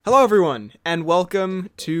Hello, everyone, and welcome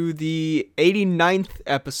to the 89th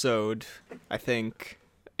episode, I think.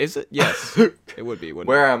 Is it? Yes, it would be, wouldn't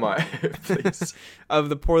Where am I? Please. of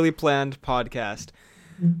the Poorly Planned podcast.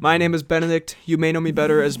 My name is Benedict. You may know me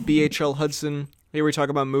better as BHL Hudson. Here we talk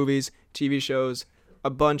about movies, TV shows, a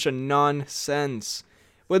bunch of nonsense.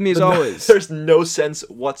 With me as always... There's no sense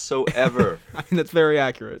whatsoever. I mean, that's very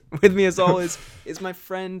accurate. With me as always is my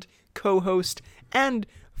friend, co-host, and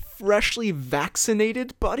freshly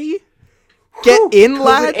vaccinated buddy. Get in,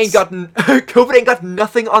 lads. COVID ain't got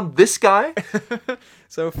nothing on this guy.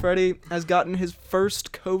 So Freddie has gotten his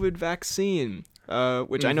first COVID vaccine,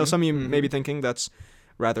 which I know some of you may be thinking that's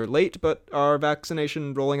rather late, but our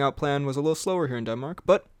vaccination rolling out plan was a little slower here in Denmark,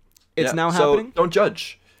 but it's now happening. So don't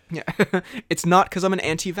judge. Yeah, it's not because I'm an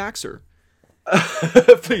anti-vaxxer.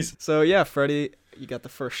 Please. So yeah, Freddie, you got the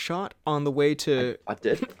first shot on the way to... I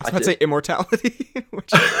did. I was about to say immortality.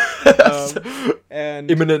 Which,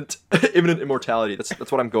 and imminent immortality.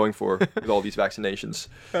 That's what I'm going for with all these vaccinations.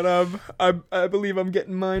 And I believe I'm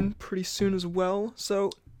getting mine pretty soon as well.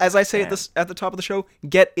 So as I say at the top of the show,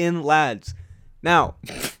 get in, lads. Now,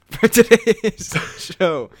 for today's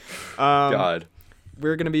show, God,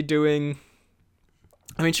 we're gonna be doing...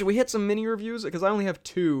 I mean, should we hit some mini reviews? Because I only have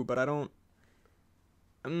two, but I don't...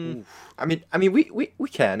 I mean, we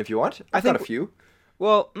can if you want. I've got a few.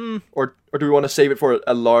 Well, or do we want to save it for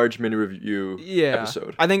a large mini review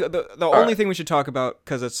episode? I think the only thing we should talk about,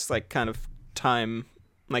 because it's like kind of time,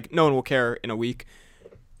 like no one will care in a week.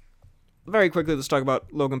 Very quickly, let's talk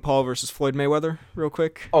about Logan Paul versus Floyd Mayweather, real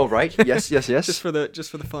quick. Oh right, yes. just for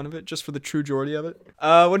the fun of it, just for the true Geordie of it.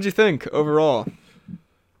 What did you think overall?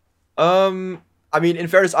 I mean, in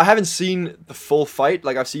fairness, I haven't seen the full fight.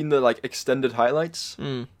 Like, I've seen the, extended highlights.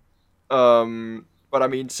 But, I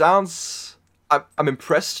mean, I'm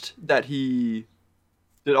impressed that he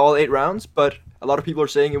did all 8 rounds, but a lot of people are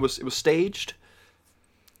saying it was staged.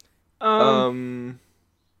 That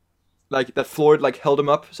Floyd, held him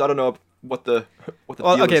up, so I don't know what the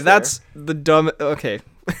deal is that's the dumb... Okay.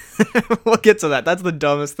 We'll get to that. That's the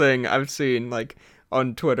dumbest thing I've seen,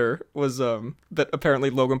 on Twitter, was that apparently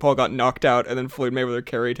Logan Paul got knocked out and then Floyd Mayweather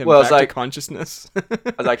carried him back to consciousness. I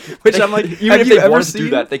was like, which I'm like, even if they wanted to do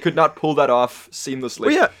that, they could not pull that off seamlessly.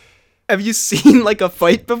 Well, yeah. Have you seen a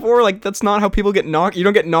fight before? That's not how people get knocked. You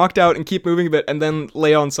don't get knocked out and keep moving a bit and then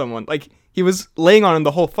lay on someone. He was laying on him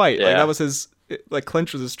the whole fight. Yeah. That was his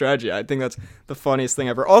clinch was his strategy. I think that's the funniest thing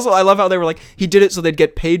ever. Also, I love how they were he did it so they'd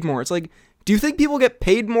get paid more. It's do you think people get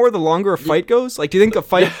paid more the longer a fight goes? Do you think a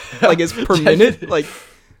fight is per minute?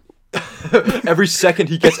 Every second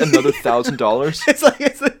he gets another $1,000.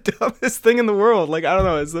 It's the dumbest thing in the world. I don't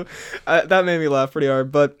know. That made me laugh pretty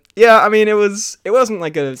hard. But yeah, I mean, it wasn't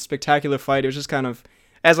a spectacular fight. It was just kind of,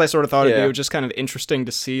 as I sort of thought it'd be, it was just kind of interesting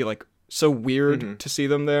to see. So weird to see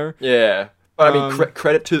them there. Yeah, but I mean,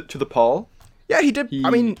 credit to the Paul. Yeah, he did. I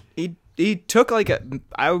mean, he took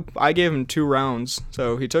I gave him 2 rounds,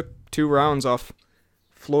 so he took 2 rounds off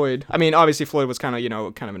Floyd. I mean, obviously Floyd was kind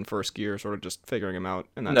of in first gear, sort of just figuring him out.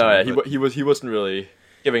 He wasn't really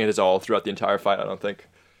giving it his all throughout the entire fight, I don't think.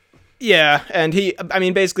 Yeah, and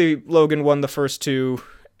basically Logan won the first 2,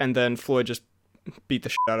 and then Floyd just beat the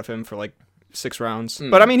shit out of him for 6 rounds.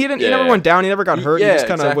 But I mean, he never went down. He never got hurt. He just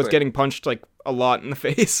kind of was getting punched a lot in the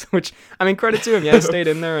face. Which, I mean, credit to him. Yeah, he stayed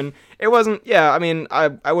in there, and it wasn't. Yeah, I mean,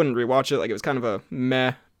 I wouldn't rewatch it. It was kind of a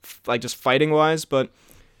meh, just fighting wise, but.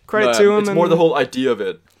 Credit to him. It's more the whole idea of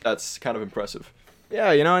it that's kind of impressive.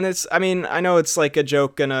 Yeah, and it's, I mean, I know it's a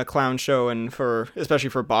joke and a clown show, and especially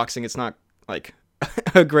for boxing, it's not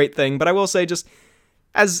a great thing. But I will say, just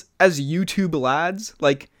as YouTube lads,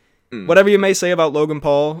 whatever you may say about Logan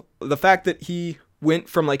Paul, the fact that he went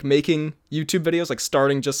from making YouTube videos,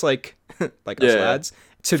 starting just us lads,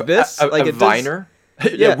 to this, a Viner.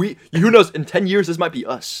 Yeah, who knows? In 10 years, this might be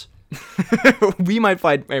us. We might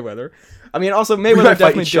fight Mayweather. I mean, also Mayweather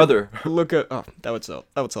definitely each other. Look at that would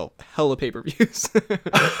sell hella pay-per-views.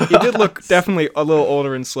 He did look definitely a little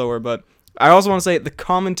older and slower, but I also want to say the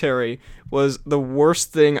commentary was the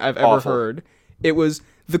worst thing I've ever heard. It was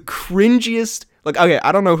the cringiest. Okay,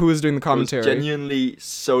 I don't know who was doing the commentary. It was genuinely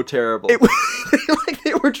so terrible. It was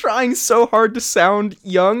they were trying so hard to sound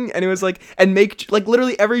young, and it was and make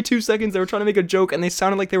literally every 2 seconds they were trying to make a joke, and they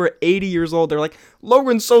sounded like they were 80 years old. They're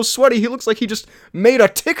Logan's so sweaty, he looks like he just made a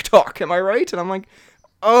TikTok. Am I right? And I'm like,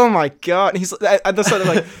 oh my god. And he's at the side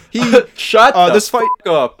of he shut this fight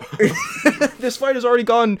up. This fight has already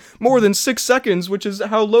gone more than 6 seconds, which is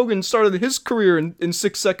how Logan started his career in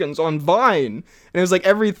 6 seconds on Vine. And it was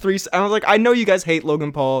every 3. I was I know you guys hate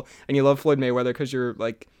Logan Paul and you love Floyd Mayweather because you're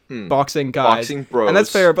boxing guys, boxing bros, and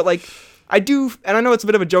that's fair. But I do, and I know it's a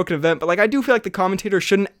bit of a joking event, but like I do feel like the commentator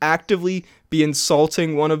shouldn't actively be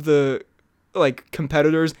insulting one of the like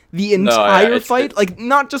competitors the entire fight, like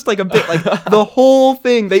not just like a bit, like the whole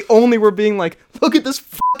thing. They only were being like, look at this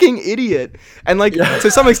fucking idiot, and like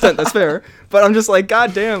to some extent that's fair, but I'm just like,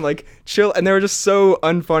 god damn, like chill. And they were just so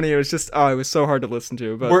unfunny. It was just it was so hard to listen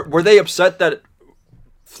to. But were they upset that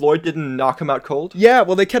Floyd didn't knock him out cold? Yeah,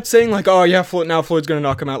 well, they kept saying like, oh yeah, Floyd's gonna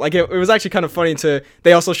knock him out. Like it was actually kind of funny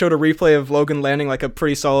they also showed a replay of Logan landing like a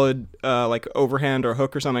pretty solid like overhand or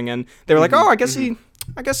hook or something, and they were like, oh, I guess he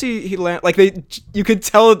land, like you could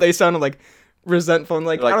tell that they sounded like resentful and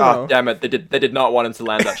like I don't know. Damn it, they did not want him to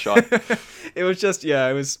land that shot. It was just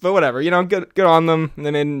but whatever, good on them. And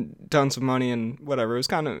they made tons of money and whatever. It was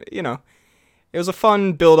kind of it was a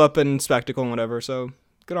fun build up and spectacle and whatever. So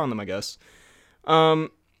good on them, I guess.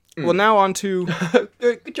 Well, now on to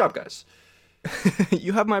good job, guys.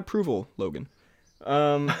 You have my approval, Logan.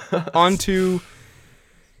 On to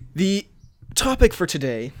the topic for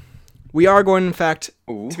today. We are going, in fact,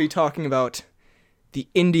 to be talking about the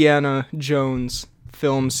Indiana Jones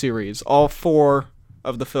film series, all 4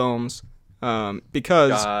 of the films,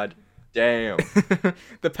 because God damn.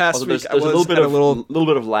 The past also, week there's a little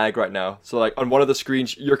bit of lag right now. So like on one of the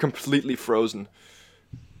screens, you're completely frozen.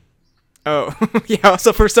 Oh, yeah,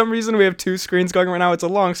 so for some reason we have 2 screens going right now. It's a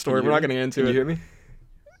long story. We're not going to get into it. Can you hear me?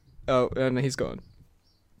 Oh, and he's gone.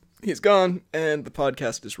 He's gone, and the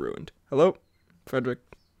podcast is ruined. Hello? Frederick?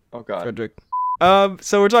 Oh, God. Frederick.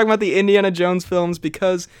 So we're talking about the Indiana Jones films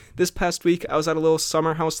because this past week I was at a little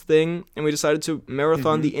summer house thing, and we decided to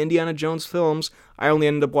marathon the Indiana Jones films. I only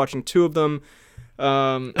ended up watching 2 of them.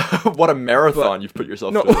 What a marathon you've put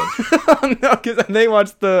yourself through. No, because they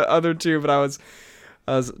watched the other 2, but I was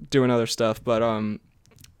doing other stuff, but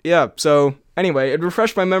yeah, so anyway, it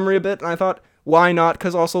refreshed my memory a bit, and I thought, why not?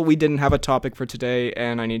 Because also we didn't have a topic for today,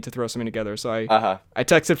 and I need to throw something together, so I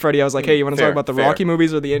texted Freddie. I was like, hey, you want to talk about the Rocky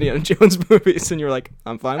movies or the Indiana Jones movies? And you were like,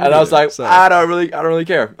 I'm fine with it. And I was like, so. I don't really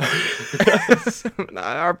care.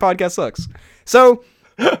 Our podcast sucks. So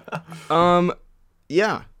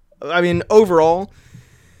yeah, I mean, overall,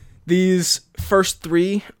 these first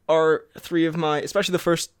 3 are 3 of my, especially the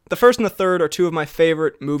first and the third are 2 of my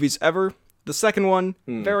favorite movies ever. The second one,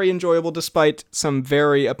 very enjoyable despite some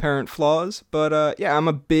very apparent flaws. But yeah, I'm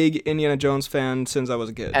a big Indiana Jones fan since I was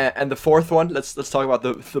a kid. And the 4th one, let's talk about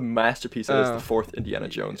the masterpiece that is the 4th Indiana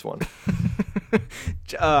Jones one.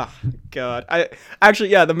 God.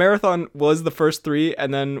 The marathon was the first 3,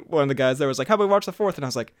 and then one of the guys there was like, how about we watch the 4th? And I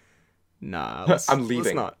was like, nah, I'm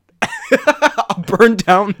leaving. Let's not. I'll burn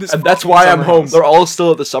down this. And that's why I'm home. They're all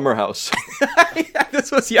still at the summer house. Yeah,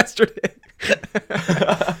 this was yesterday.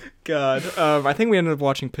 God. I think we ended up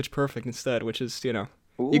watching Pitch Perfect instead, which is, you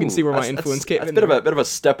can see where my influence came in. That's a bit of a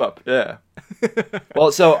step up, yeah.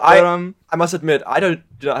 Well, so I must admit, I do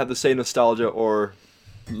not have the same nostalgia or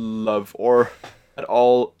love or at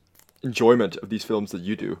all enjoyment of these films that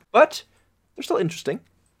you do. But they're still interesting.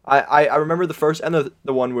 I remember the first and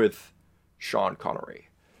the one with Sean Connery.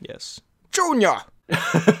 Yes. Junior!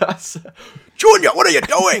 Junior, what are you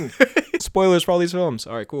doing? Spoilers for all these films.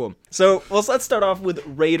 All right, cool. So, let's start off with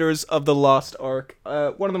Raiders of the Lost Ark.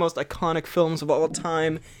 One of the most iconic films of all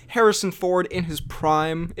time. Harrison Ford in his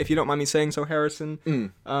prime, if you don't mind me saying so,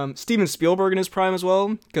 Harrison. Steven Spielberg in his prime as well.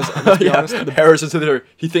 Because let's be honest, Harrison's in there.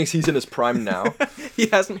 He thinks he's in his prime now. He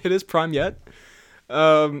hasn't hit his prime yet.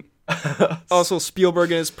 Also,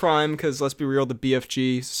 Spielberg in his prime, because let's be real, the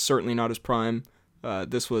BFG certainly not his prime.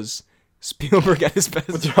 This was Spielberg at his best.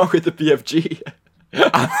 What's wrong with the BFG?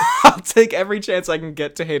 I'll take every chance I can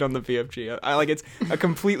get to hate on the BFG. I like it's a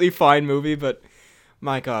completely fine movie, but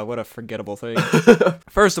my God, what a forgettable thing.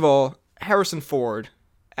 First of all, Harrison Ford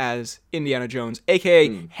as Indiana Jones,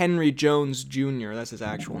 aka Henry Jones Jr. That's his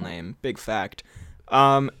actual name. Big fact.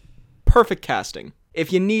 Perfect casting.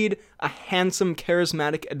 If you need a handsome,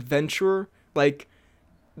 charismatic adventurer, like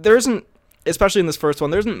there isn't, especially in this first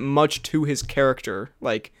one, there isn't much to his character,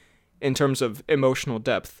 like in terms of emotional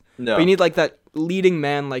depth. No. But you need like that leading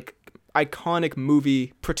man, like iconic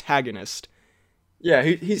movie protagonist. Yeah,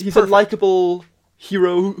 he's a likable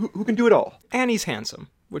hero who can do it all. And he's handsome,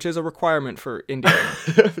 which is a requirement for Indiana.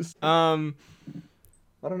 I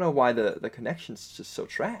don't know why the connection's just so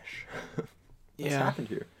trash. What's happened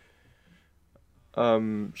here?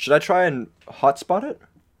 Should I try and hotspot it?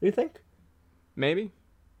 Do you think? Maybe.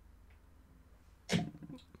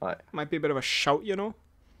 Might be a bit of a shout, Bit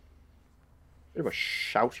of a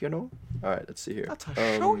shout, Alright, let's see here. That's a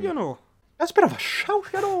shout, That's a bit of a shout,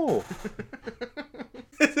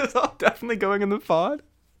 This is all definitely going in the pod.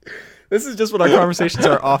 This is just what our conversations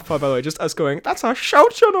are off pod, by the way. Just us going, that's a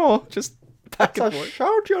shout, Just back and forth. That's a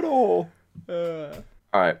shout, All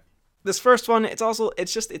right. This first one, it's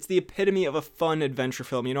the epitome of a fun adventure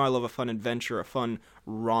film. You know, I love a fun adventure, a fun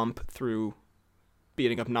romp through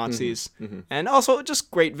beating up Nazis. And also just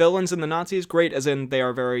great villains in the Nazis. Great as in they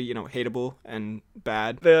are very, hateable and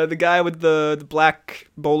bad. The guy with the black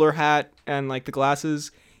bowler hat and like the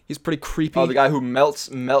glasses, he's pretty creepy. Oh, the guy who melts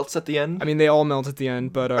at the end? I mean, they all melt at the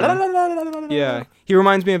end, but yeah. He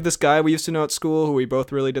reminds me of this guy we used to know at school who we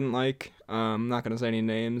both really didn't like. I'm not going to say any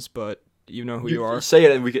names, but you know who you are. Say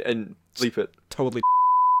it and bleep it. Totally.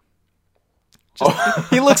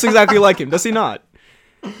 He looks exactly like him, does he not?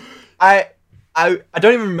 I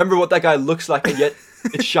don't even remember what that guy looks like, and yet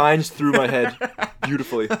it shines through my head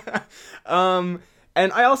beautifully. And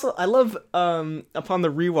I love upon the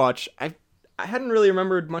rewatch, I hadn't really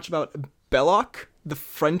remembered much about Belloc, the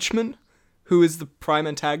Frenchman, who is the prime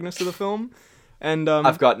antagonist of the film. And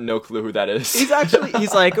I've got no clue who that is. He's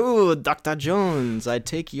like, "Ooh, Dr. Jones, I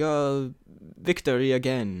take your victory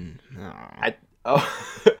again."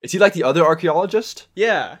 Is he like the other archaeologist?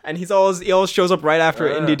 Yeah, and he always shows up right after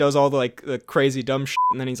Indy does all the crazy dumb shit,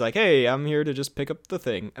 and then he's like, "Hey, I'm here to just pick up the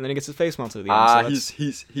thing," and then he gets his face melted at the end.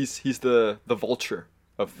 He's the vulture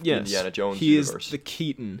of the Indiana Jones universe. He is the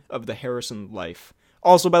Keaton of the Harrison life.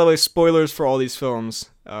 Also, by the way, spoilers for all these films.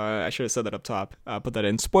 I should have said that up top. Put that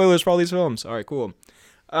in. Spoilers for all these films. All right, cool.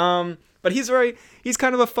 But he's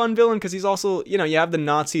kind of a fun villain because he's also, you have the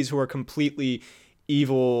Nazis who are completely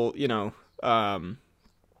evil,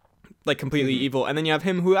 completely evil, and then you have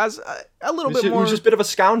him who has a little bit more. Who's just a bit of a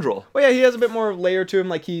scoundrel. Well, yeah, he has a bit more layer to him.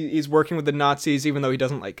 Like he's working with the Nazis, even though he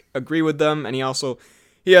doesn't agree with them, and he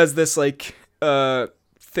has this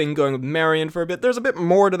thing going with Marion for a bit. There's a bit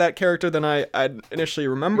more to that character than I initially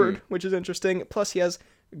remembered, which is interesting. Plus, he has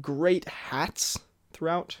great hats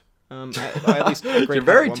throughout. At least you're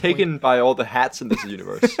very taken by all the hats in this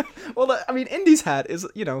universe. Well, Indy's hat is,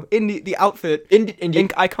 the outfit,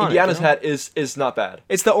 iconic. Indiana's hat is not bad.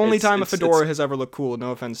 It's the only time a fedora has ever looked cool.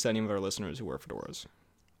 No offense to any of our listeners who wear fedoras.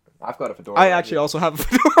 I've got a fedora. I actually also have a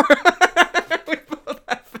fedora. We both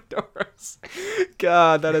have fedoras.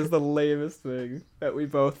 God, that is the lamest thing that we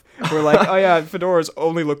both were like, oh yeah, fedoras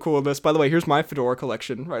only look cool in this. By the way, here's my fedora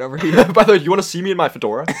collection right over here. By the way, do you want to see me in my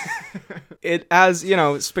fedora? It has,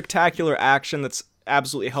 spectacular action that's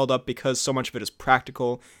absolutely held up because so much of it is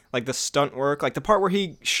practical. Like the stunt work, like the part where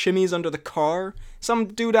he shimmies under the car. Some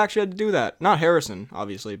dude actually had to do that. Not Harrison,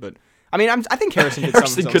 obviously, but I think Harrison did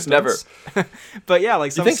Harrison some could never. But yeah,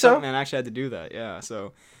 like some stuntman actually had to do that. Yeah,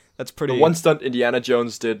 so that's pretty. The one stunt Indiana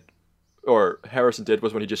Jones did, or Harrison did,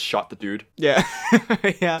 was when he just shot the dude. Yeah.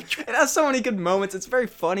 Yeah. It has so many good moments. It's very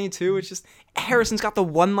funny, too. It's just, Harrison's got the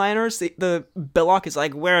one-liners. The Belloc is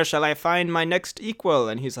like, "Where shall I find my next equal?"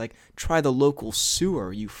 And he's like, "Try the local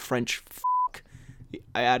sewer, you French f***."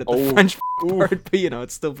 I added the French part, but,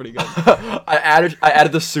 it's still pretty good. I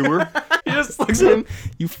added the sewer. He just looks at him,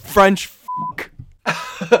 "You French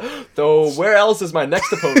f***." So where else is my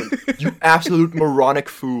next opponent? You absolute moronic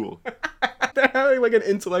fool. They're having an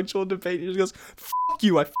intellectual debate. He just goes, "Fuck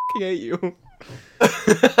you, I fucking hate you."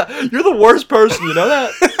 You're the worst person, you know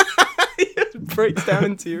that? He just breaks down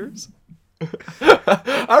in tears.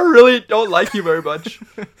 I really don't like you very much.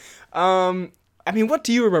 What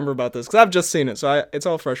do you remember about this? Because I've just seen it, so it's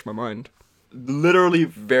all fresh in my mind. Literally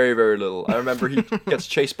very, very little. I remember he gets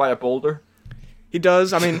chased by a boulder. He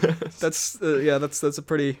does. That's a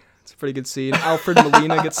pretty good scene. Alfred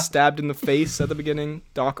Molina gets stabbed in the face at the beginning.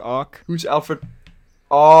 Doc Ock. Who's Alfred?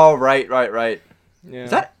 Oh, right.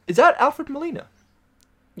 Yeah. Is that Alfred Molina?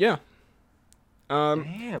 Yeah.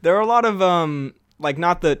 There are a lot of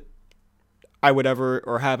not that I would ever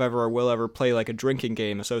or have ever or will ever play a drinking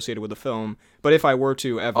game associated with the film, but if I were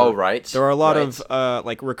to ever, there are a lot of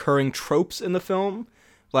recurring tropes in the film,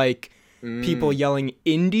 people yelling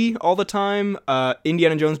 "Indy" all the time.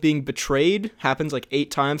 Indiana Jones being betrayed happens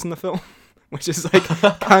 8 times in the film, which is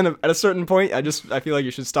kind of at a certain point. I feel like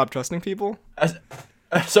you should stop trusting people. At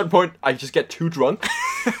a certain point, I just get too drunk.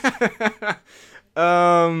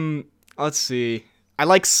 Let's see. I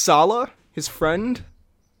like Salah, his friend.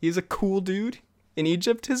 He's a cool dude in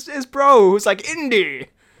Egypt. His bro who's like, "Indy."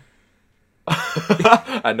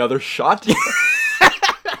 Another shot.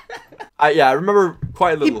 I remember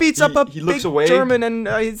quite a little. He beats up a he looks big away. German, and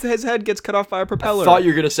his head gets cut off by a propeller. I thought you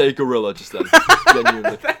were gonna say gorilla just then.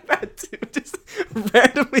 Genuinely. That dude just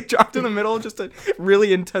randomly dropped in the middle of just a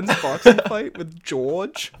really intense boxing fight with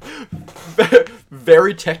George.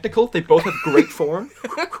 Very technical. They both have great form.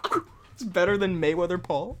 It's better than Mayweather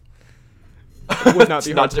Paul. It would not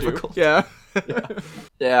be hard not difficult. To do. Yeah.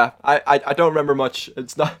 Yeah. I don't remember much.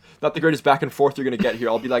 It's not the greatest back and forth you're gonna get here.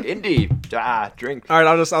 I'll be like, "Indy, drink." All right,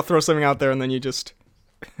 I'll throw something out there, and then you just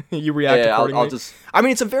you react accordingly. I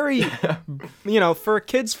mean, it's a very, for a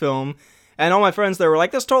kid's film. And all my friends, they were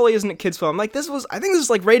like, this totally isn't a kid's film. I'm like, I think this was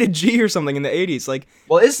like rated G or something in the 80s. Like,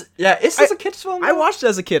 well, is this a kid's film? I watched it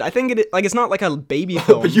as a kid. I think it's not like a baby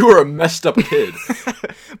film. But you were a messed up kid.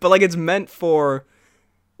 But like, it's meant for,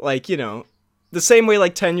 like, the same way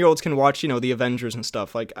like 10-year-olds can watch, the Avengers and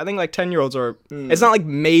stuff. Like, I think like 10-year-olds are, it's not like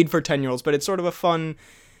made for 10-year-olds, but it's sort of a fun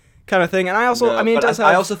kind of thing. And I also, it does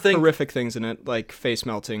have horrific things in it, like face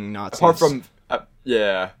melting Nazis. Apart from,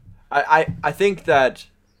 I think that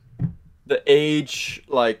the age,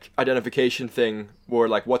 like, identification thing, where,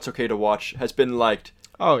 like, what's okay to watch, has been, like...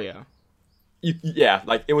 Oh, yeah.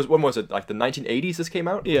 Like, it was... When was it? Like, the 1980s this came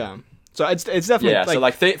out? Yeah. So, it's definitely... Yeah, so,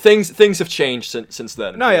 like, things have changed since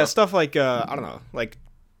then. No, yeah, stuff like, I don't know, like,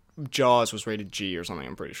 Jaws was rated G or something,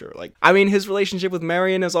 I'm pretty sure. Like, I mean, his relationship with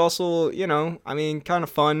Marion is also, kind of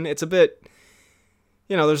fun. It's a bit...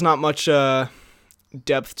 there's not much,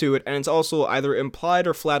 depth to it, and it's also either implied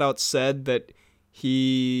or flat out said that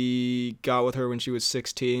he got with her when she was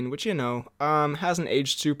 16, which, hasn't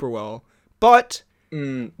aged super well. But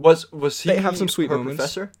was he they have some sweet moments.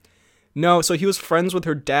 Professor? No, so he was friends with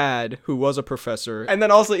her dad, who was a professor. And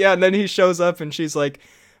then also, and then he shows up and she's like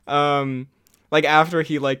after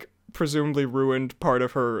he, like, presumably ruined part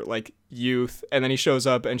of her, like, youth, and then he shows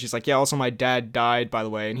up and she's like, yeah, also my dad died, by the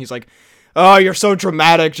way. And he's like, oh, you're so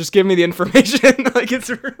dramatic. Just give me the information. Like, it's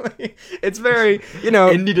very,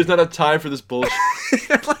 Indy does not have time for this bullshit.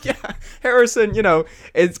 Like, yeah, Harrison,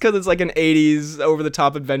 it's because it's like an 80s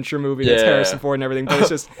over-the-top adventure movie. Yeah. It's Harrison Ford and everything, but it's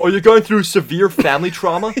just... Oh, you're going through severe family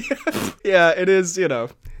trauma? Yeah, it is,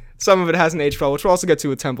 some of it hasn't aged well, which we'll also get to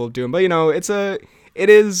with Temple of Doom. But, it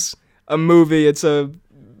is a movie. It's a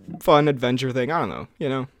fun adventure thing. I don't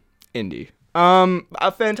know, Indy.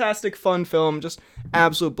 A fantastic, fun film, just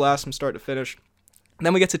absolute blast from start to finish. And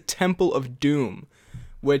then we get to Temple of Doom,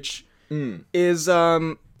 which is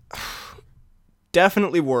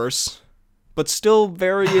definitely worse, but still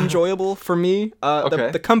very enjoyable for me.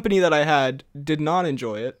 The company that I had did not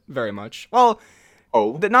enjoy it very much. Well,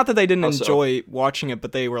 not that they didn't enjoy watching it,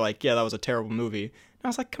 but they were like, yeah, that was a terrible movie. And I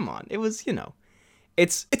was like, come on, it was,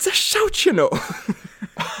 it's a shout,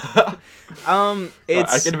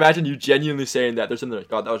 I can imagine you genuinely saying that. There's something like,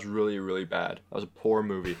 God, that was really, really bad. That was a poor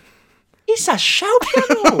movie. It's a shout.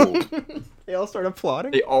 They all start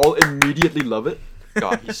applauding. They all immediately love it.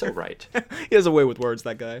 God, he's so right. He has a way with words,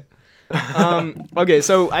 that guy. Okay,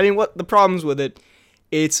 so I mean, what the problems with it?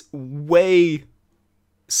 It's way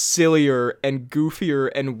sillier and goofier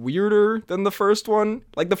and weirder than the first one.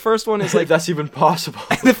 Like, the first one is like... If that's even possible.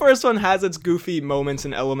 The first one has its goofy moments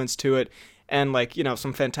and elements to it, and, like,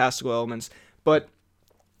 some fantastical elements. But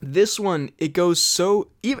this one, it goes so...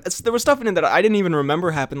 there was stuff in it that I didn't even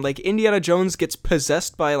remember happened. Like, Indiana Jones gets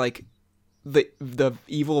possessed by, like, the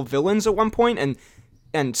evil villains at one point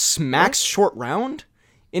and smacks Short Round.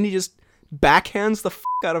 And he just backhands the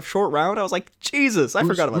out of Short Round. I was like, Jesus, I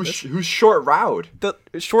forgot about this. Who's Short Round? The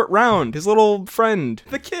Short Round, his little friend.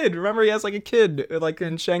 The kid. Remember, he has, like, a kid, like,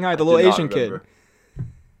 in Shanghai, the little Asian kid.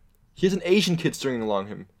 He has an Asian kid stringing along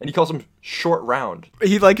him, and he calls him Short Round.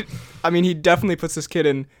 He definitely puts this kid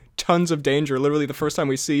in tons of danger. Literally, the first time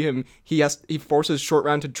we see him, he forces Short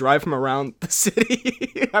Round to drive him around the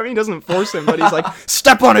city. I mean, he doesn't force him, but he's like,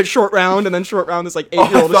 step on it, Short Round, and then Short Round is like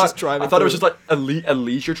 8-year-old is just driving. I thought it was just like a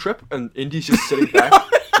leisure trip, and Indy's just sitting back,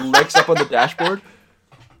 legs up on the dashboard.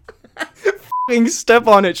 Step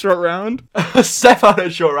on it, Short Round. Step on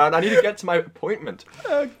it, Short Round. I need to get to my appointment.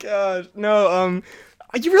 Oh gosh, no.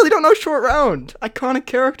 You really don't know Short Round, iconic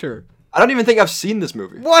character. I don't even think I've seen this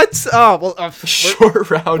movie. What? Oh, well, Short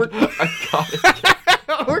Round,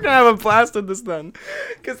 iconic. We're gonna have a blast with this then,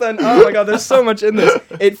 because then, oh my God, there's so much in this.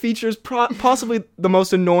 It features possibly the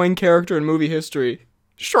most annoying character in movie history,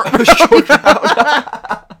 Short Round.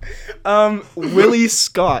 Willie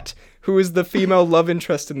Scott, who is the female love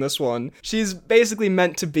interest in this one. She's basically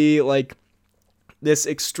meant to be like this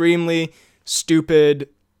extremely stupid,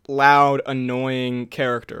 loud, annoying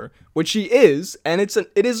character, which she is, and it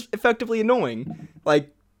is effectively annoying.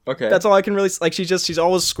 Like, okay, that's all I can really, like, she's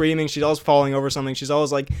always screaming, she's always falling over something, she's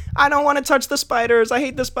always like, I don't want to touch the spiders, I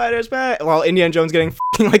hate the spiders, while Indiana Jones getting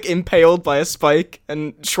like impaled by a spike,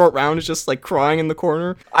 and Short Round is just like crying in the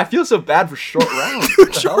corner. I feel so bad for Short Round.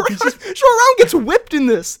 Dude, Short Round gets whipped in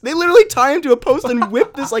this. They literally tie him to a post and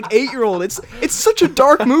whip this like 8-year-old. It's such a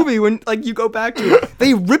dark movie when like you go back to it.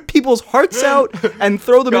 They rip people's hearts out and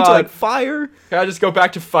throw them into like fire. Can I just go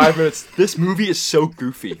back to 5 minutes? This movie is so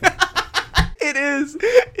goofy. It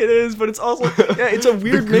is, but it's also, yeah, it's a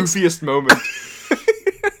weird the goofiest moment.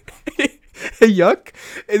 Yuck.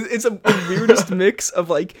 It's a weirdest mix of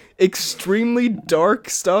like extremely dark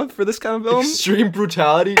stuff for this kind of film. Extreme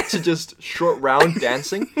brutality to just short round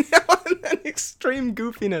dancing. And extreme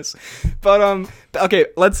goofiness. But okay,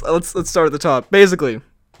 let's start at the top. Basically,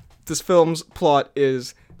 this film's plot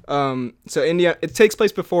is so India, it takes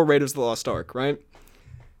place before Raiders of the Lost Ark, right?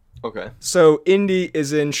 Okay. So Indy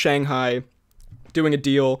is in Shanghai doing a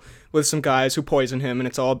deal with some guys who poison him, and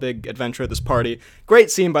it's all a big adventure at this party.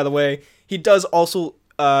 Great scene, by the way. He does also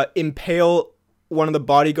impale one of the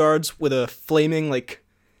bodyguards with a flaming, like,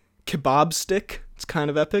 kebab stick. It's kind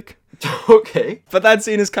of epic. Okay. But that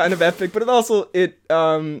scene is kind of epic, but it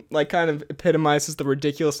like, kind of epitomizes the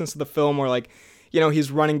ridiculousness of the film, where, like, you know,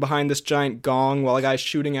 he's running behind this giant gong while a guy's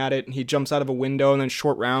shooting at it, and he jumps out of a window, and then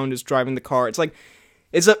Short Round is driving the car. It's like,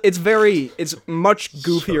 it's much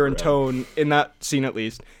goofier in tone, in that scene at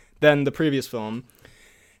least, than the previous film.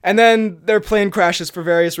 And then their plane crashes for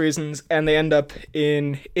various reasons, and they end up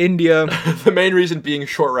in India. The main reason being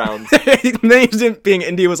Short Round. The main reason being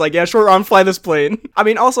India was like, yeah, Short Round, fly this plane. I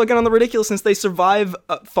mean, also, again, on the ridiculousness, they survive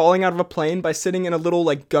falling out of a plane by sitting in a little,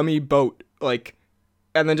 like, gummy boat, like,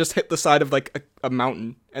 and then just hit the side of, like, a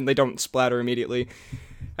mountain, and they don't splatter immediately.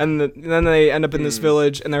 And then they end up in this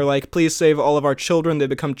village, and they're like, please save all of our children. They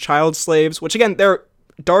become child slaves, which, again, they're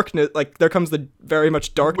darkness, like, there comes the very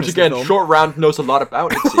much darkness. Which, again, Short Round knows a lot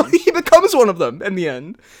about, it seems. He becomes one of them in the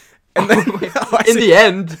end. And then, in the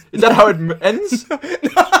end? Is that how it ends?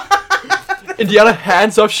 Indiana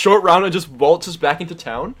hands off Short Round and just waltzes back into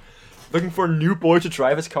town, looking for a new boy to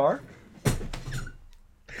drive his car?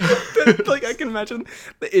 Like, I can imagine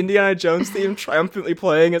the Indiana Jones theme triumphantly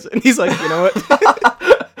playing, and he's like, you know what?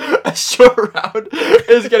 Short Round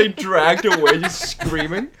is getting dragged away, just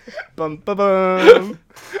screaming. Bum ba bum.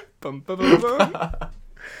 Bum ba bum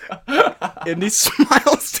bum. Indy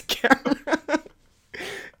smiles to camera.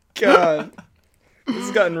 God. This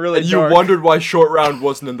has gotten really and dark. You wondered why Short Round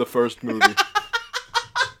wasn't in the first movie.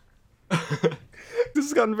 This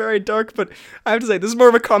has gotten very dark, but I have to say, this is more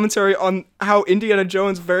of a commentary on how Indiana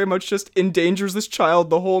Jones very much just endangers this child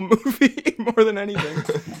the whole movie, more than anything.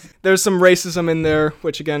 There's some racism in there,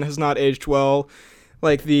 which, again, has not aged well.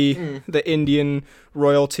 Like, the Indian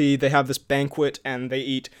royalty, they have this banquet, and they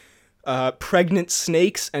eat pregnant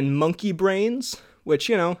snakes and monkey brains, which,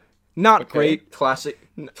 you know, not great. Classic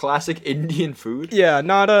Indian food. Yeah,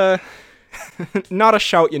 not a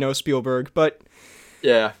shout, you know, Spielberg, but...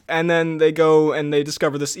 Yeah. And then they go and they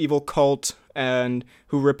discover this evil cult and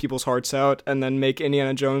who rip people's hearts out, and then make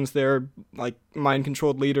Indiana Jones their, like,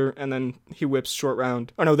 mind-controlled leader, and then he whips Short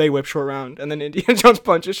Round. Oh no, they whip Short Round, and then Indiana Jones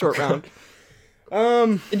punches Short Round.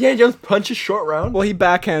 Indiana Jones punches Short Round? Well, he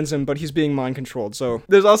backhands him, but he's being mind-controlled, so...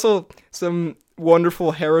 There's also some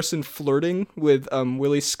wonderful Harrison flirting with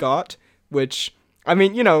Willie Scott, which, I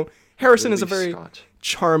mean, you know, Harrison is a very...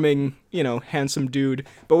 charming, you know, handsome dude.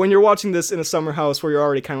 But when you're watching this in a summer house where you're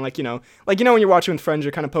already kind of like, you know, when you're watching with friends,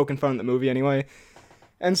 you're kind of poking fun at the movie anyway.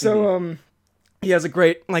 And so, he has a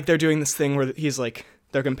great, like, they're doing this thing where he's like,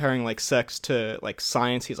 they're comparing, like, sex to, like,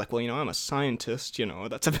 science. He's like, well, you know, I'm a scientist, you know,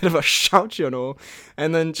 that's a bit of a shout, you know.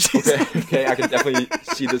 And then okay, I can definitely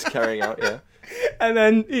see this carrying out, yeah. And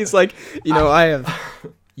then he's like, you know, I have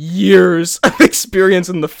years of experience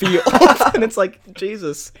in the field. And it's like,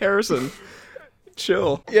 Jesus, Harrison.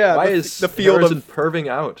 Chill. Yeah. Why is the field Harrison of perving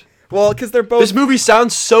out? Well, because they're both. This movie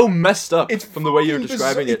sounds so messed up from the way you're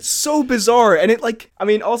describing it. It's so bizarre, and it, like, I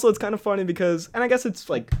mean, also it's kind of funny because, and I guess it's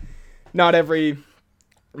like, not every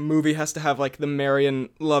movie has to have, like, the Marion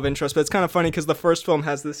love interest, but it's kind of funny because the first film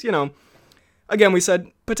has this, you know, again, we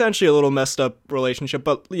said potentially a little messed up relationship,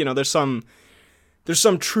 but, you know, there's some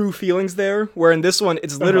true feelings there. Where in this one,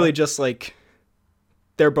 it's literally just like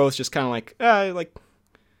they're both just kind of like, like.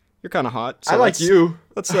 You're kind of hot. So I like you.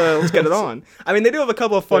 Let's get it on. I mean, they do have a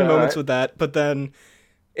couple of fun moments with that, but then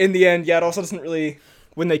in the end, yeah, it also doesn't really.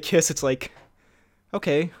 When they kiss, it's like,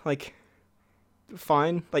 okay, like,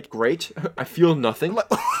 fine, like, great. I feel nothing.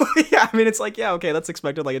 Yeah, I mean, it's like, yeah, okay, that's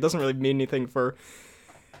expected. Like, it doesn't really mean anything for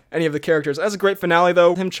any of the characters. That's a great finale,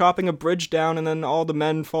 though. Him chopping a bridge down, and then all the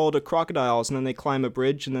men fall to crocodiles, and then they climb a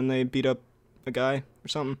bridge, and then they beat up a guy or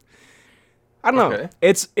something. I don't know.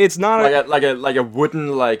 It's not like a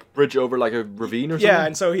wooden, like, bridge over, like, a ravine or something. Yeah,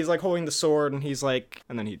 and so he's like holding the sword, and he's like,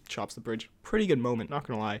 and then he chops the bridge. Pretty good moment, not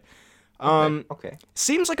gonna lie. Okay.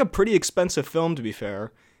 Seems like a pretty expensive film, to be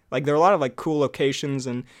fair. Like, there are a lot of, like, cool locations,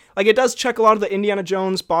 and, like, it does check a lot of the Indiana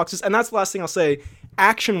Jones boxes, and that's the last thing I'll say.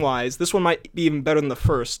 Action-wise, this one might be even better than the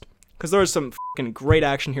first, because there's some fucking great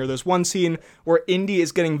action here. There's one scene where Indy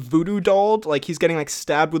is getting voodoo dolled, like he's getting like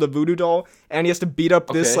stabbed with a voodoo doll, and he has to beat up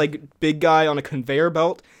this like big guy on a conveyor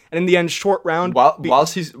belt. And in the end, short round.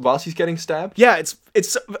 Whilst he's getting stabbed. Yeah, it's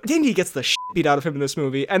Indy gets the shit beat out of him in this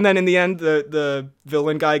movie, and then in the end, the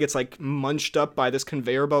villain guy gets like munched up by this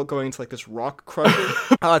conveyor belt going into like this rock crusher.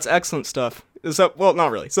 Oh, it's excellent stuff. So, well, not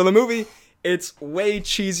really. So the movie, it's way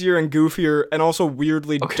cheesier and goofier, and also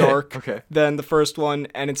weirdly dark than the first one.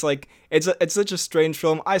 And it's like it's such a strange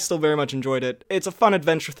film. I still very much enjoyed it. It's a fun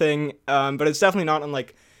adventure thing, but it's definitely not on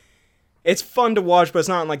like. It's fun to watch, but it's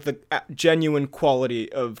not like the genuine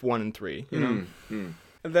quality of 1 and 3, you know?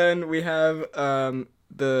 And then we have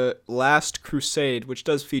The Last Crusade, which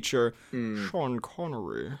does feature Sean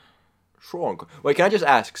Connery. Wait, can I just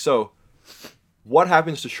ask, so, what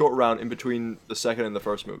happens to Short Round in between the second and the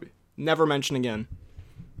first movie? Never mention again.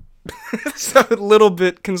 So, a little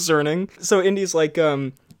bit concerning. So, Indy's like,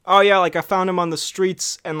 oh yeah, like I found him on the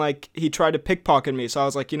streets and like he tried to pickpocket me. So I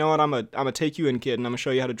was like, you know what, I'm gonna take you in, kid, and I'm gonna show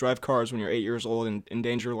you how to drive cars when you're 8 years old and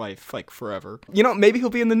endanger your life like forever. You know, maybe he'll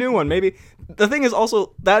be in the new one. Maybe the thing is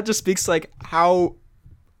also that just speaks like how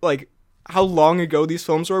long ago these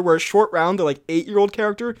films were. Where Short Round, the like 8-year-old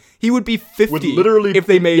character, he would be 50 would literally if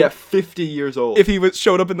they made 50 years old if he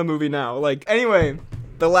showed up in the movie now. Like anyway,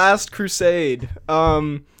 The Last Crusade,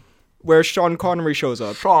 where Sean Connery shows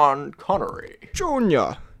up. Sean Connery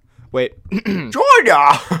Jr. Wait.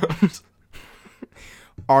 Georgia!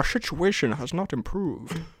 Our situation has not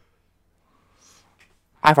improved.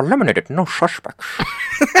 I've eliminated no suspects.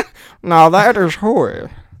 Now that is Huey.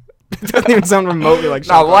 It doesn't even sound remotely like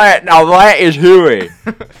Sean Connery. Now that is Huey.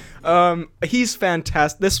 He's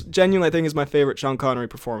fantastic. This genuinely, I think, is my favorite Sean Connery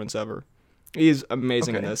performance ever. He's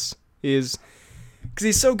amazing in this. Because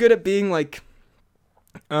he's so good at being like...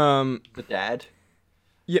 the dad?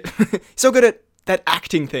 Yeah. So good at that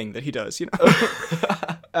acting thing that he does, you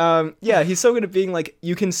know? Yeah, he's so good at being like,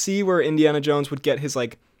 you can see where Indiana Jones would get his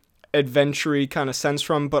like adventure-y kind of sense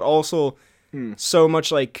from, but also so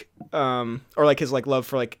much like, or like his like love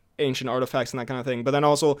for like ancient artifacts and that kind of thing, but then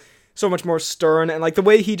also so much more stern, and like the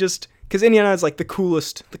way he just, because Indiana is like the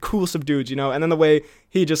coolest of dudes, you know, and then the way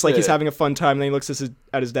he just like, he's having a fun time, and then he looks at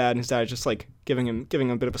his dad, and his dad is just like giving him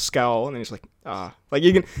a bit of a scowl, and then he's like, like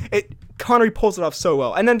you can, Connery pulls it off so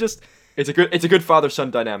well, and then just, it's a good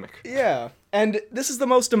father-son dynamic. Yeah, and this is the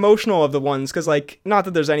most emotional of the ones, because, like, not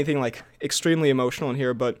that there's anything, like, extremely emotional in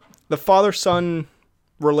here, but the father-son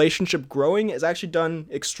relationship growing is actually done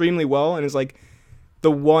extremely well, and is, like,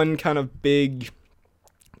 the one kind of big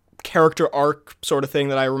character arc sort of thing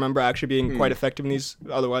that I remember actually being quite effective in these,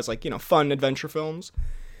 otherwise, like, you know, fun adventure films.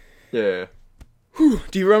 Yeah. Whew.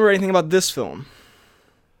 Do you remember anything about this film?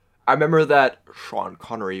 I remember that Sean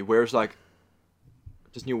Connery wears, like,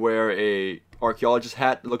 doesn't he wear a archaeologist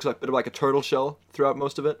hat that looks like a bit of like a turtle shell throughout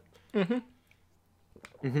most of it?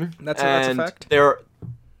 That's a fact.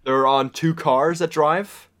 They're on 2 cars that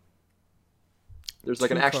drive. There's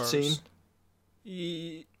like an action scene.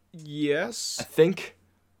 Yes. I think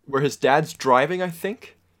where his dad's driving. I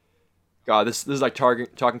think. God, this is like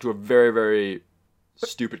talking to a very, very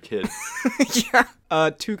stupid kid. Yeah.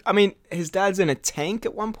 I mean, his dad's in a tank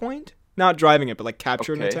at one point, not driving it, but like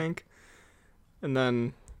captured in a tank. And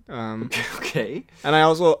then, okay. And I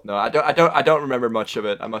also... No, I don't remember much of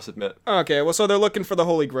it, I must admit. Okay, well, so they're looking for the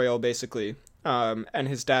Holy Grail, basically. And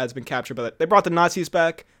his dad's been captured by it. They brought the Nazis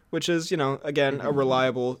back, which is, you know, again, a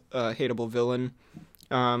reliable, hateable villain.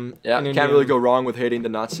 Yeah, can't really go wrong with hating the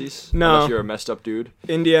Nazis. No. Unless you're a messed up dude.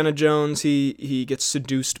 Indiana Jones, he gets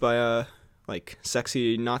seduced by a, like,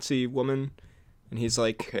 sexy Nazi woman. And he's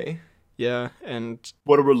like... Okay. Yeah, and...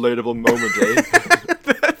 What a relatable moment, eh?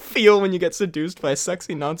 Feel when you get seduced by a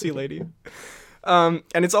sexy Nazi lady. And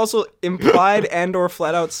it's also implied and or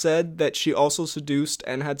flat out said that she also seduced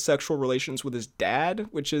and had sexual relations with his dad,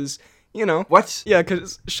 which is, you know... What? Yeah,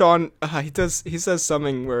 because Sean, he says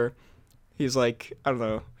something where he's like, I don't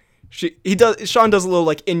know. Sean does a little,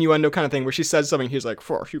 like, innuendo kind of thing where she says something, he's like,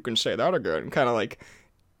 you can say that again, kind of like...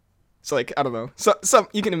 It's like, I don't know. So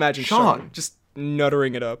you can imagine Sean just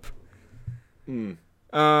nuttering it up.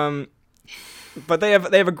 But they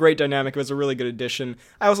have a great dynamic. It was a really good addition.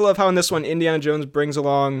 I also love how in this one Indiana Jones brings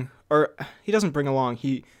along, or he doesn't bring along.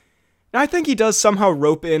 I think he does somehow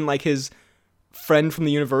rope in like his friend from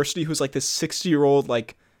the university, who's like this 60-year-old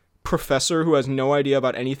like professor who has no idea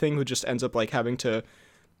about anything, who just ends up like having to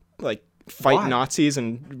like fight Nazis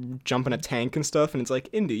and jump in a tank and stuff. And it's like,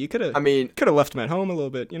 Indy, you could have left him at home a little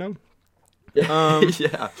bit, you know?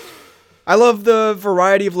 Yeah. I love the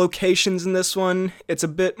variety of locations in this one. It's a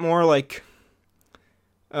bit more like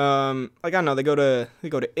I don't know, they go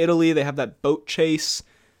to Italy, they have that boat chase.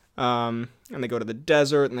 And they go to the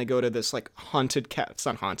desert, and they go to this like haunted it's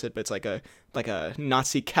not haunted, but it's like a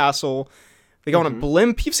Nazi castle. They go on a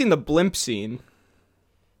blimp. You've seen the blimp scene.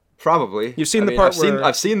 Probably. You've seen the part where...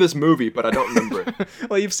 I've seen this movie, but I don't remember it.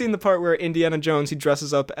 Well, you've seen the part where Indiana Jones, he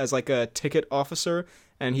dresses up as like a ticket officer,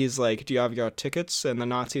 and he's like, do you have your tickets? And the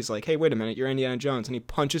Nazi's like, hey, wait a minute, you're Indiana Jones. And he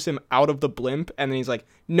punches him out of the blimp, and then he's like,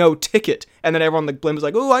 no ticket. And then everyone on the blimp is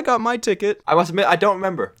like, oh, I got my ticket. I must admit, I don't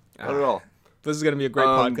remember. Not at all. This is going to be a great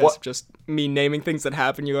podcast. Just me naming things that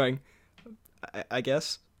happen, you going, I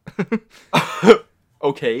guess.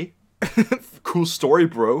 Okay. Cool story,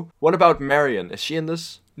 bro. What about Marion? Is she in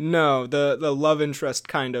this? No, the love interest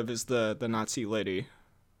kind of is the Nazi lady.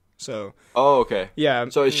 So. Oh, okay. Yeah.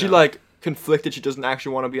 So is she like conflicted? She doesn't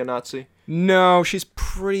actually want to be a Nazi? No, she's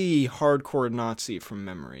pretty hardcore Nazi from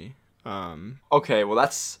memory. Okay, well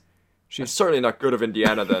that's certainly not good of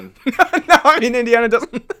Indiana then. No, I mean Indiana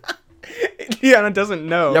doesn't. Indiana doesn't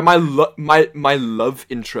know. Yeah, my love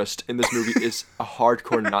interest in this movie is a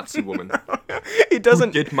hardcore Nazi woman. He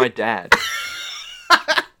doesn't. Who did my dad?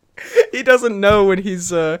 He doesn't know when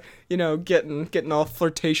he's getting all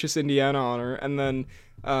flirtatious Indiana on her, and then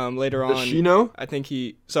later on. Does she know? I think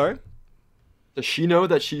he. Sorry. Does she know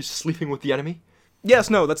that she's sleeping with the enemy? Yes,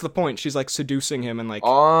 no, that's the point. She's like seducing him and like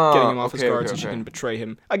getting him off his guard so she can betray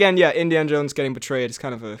him. Again, yeah, Indiana Jones getting betrayed is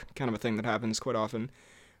kind of a thing that happens quite often.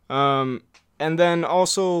 And then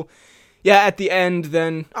also, yeah, at the end,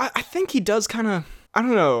 then I think he does kind of. I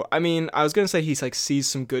don't know. I mean, I was gonna say he's like sees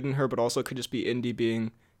some good in her, but also it could just be Indy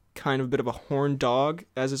being kind of a bit of a horn dog,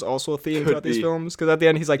 as is also a theme throughout these films. Because at the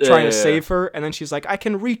end, he's like trying to save her, and then she's like, "I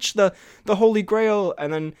can reach the Holy Grail,"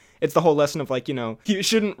 and then it's the whole lesson of like, you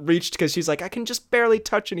shouldn't reach because she's like, "I can just barely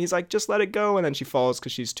touch," and he's like, "Just let it go," and then she falls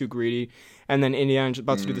because she's too greedy, and then Indiana's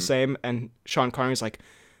about to do the same, and Sean Connery's like,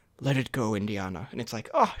 "Let it go, Indiana," and it's like,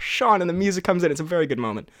 "Oh, Sean," and the music comes in. It's a very good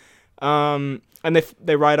moment. And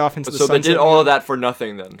they ride off into the sunset. So they did all of that for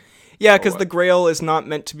nothing then? Yeah, because the Grail is not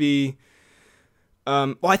meant to be...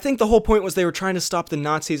 well, I think the whole point was they were trying to stop the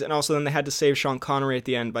Nazis, and also then they had to save Sean Connery at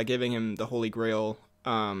the end by giving him the Holy Grail.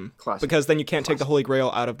 Because then you can't take the Holy Grail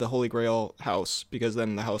out of the Holy Grail house, because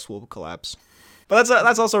then the house will collapse. But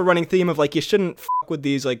that's also a running theme of, like, you shouldn't fuck with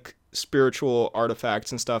these, like, spiritual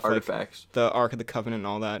artifacts and stuff. Artifacts. Like the Ark of the Covenant and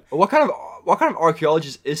all that. Well, what kind of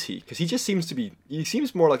archaeologist is he? Because he just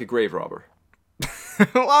seems more like a grave robber.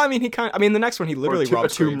 Well, I mean, the next one he literally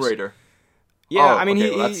robs a tomb raider. Yeah, I mean,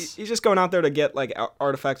 he's just going out there to get like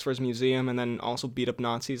artifacts for his museum and then also beat up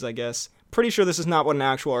Nazis, I guess. Pretty sure this is not what an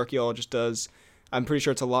actual archaeologist does. I'm pretty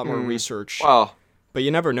sure it's a lot more research. Wow. But you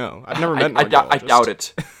never know. I've never met an archaeologist. I doubt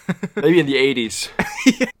it. Maybe in the 80s.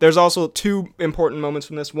 There's also two important moments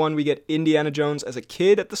from this. One, we get Indiana Jones as a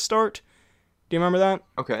kid at the start. Do you remember that?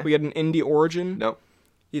 Okay. We get an Indy origin. Nope.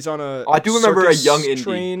 He's on a I do remember a young Indy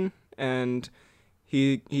train, and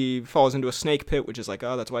he falls into a snake pit, which is like,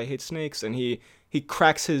 oh, that's why I hate snakes. And he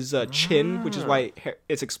cracks his chin, which is why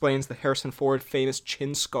it explains the Harrison Ford famous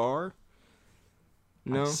chin scar.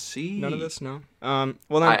 No, none of this. No.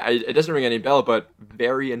 Well, then, it doesn't ring any bell, but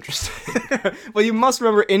very interesting. Well, you must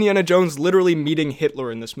remember Indiana Jones literally meeting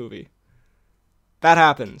Hitler in this movie. That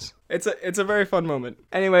happens. It's a very fun moment.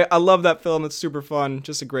 Anyway, I love that film. It's super fun.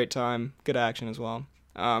 Just a great time. Good action as well.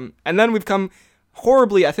 And then we've come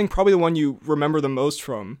horribly. I think probably the one you remember the most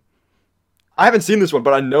from. I haven't seen this one,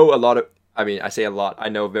 but I know a lot of. I mean, I say a lot. I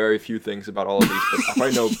know very few things about all of these, but I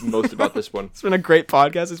probably know most about this one. It's been a great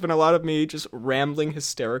podcast. It's been a lot of me just rambling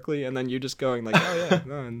hysterically, and then you just going like, oh yeah,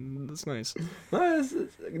 no, that's nice.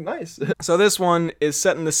 Nice. So this one is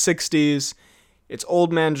set in the 60s. It's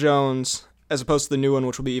Old Man Jones, as opposed to the new one,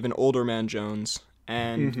 which will be even Older Man Jones.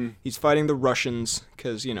 And he's fighting the Russians,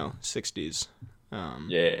 because, 60s.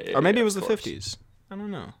 Or maybe it was the 50s. I don't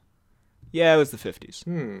know. Yeah, it was the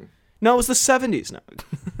 50s. No, it was the 70s.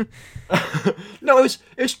 No, it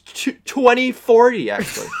was 2040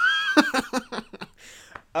 actually.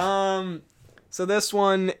 So this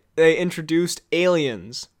one they introduced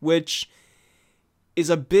aliens, which is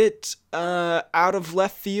a bit out of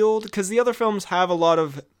left field because the other films have a lot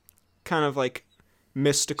of kind of like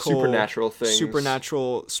mystical, supernatural things,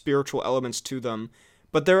 supernatural, spiritual elements to them,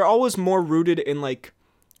 but they're always more rooted in like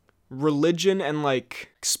religion and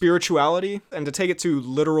like spirituality, and to take it to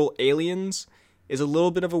literal aliens is a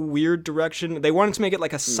little bit of a weird direction. They wanted to make it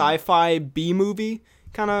like a sci-fi B movie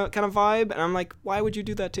kind of vibe, and I'm like, why would you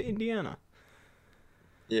do that to Indiana?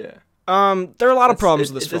 Yeah. There are a lot of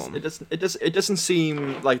problems with this film. It doesn't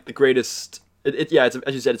seem like the greatest. As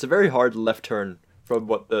you said, it's a very hard left turn from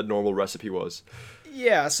what the normal recipe was.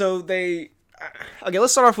 Yeah. So okay,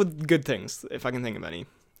 let's start off with good things if I can think of any.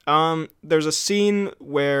 There's a scene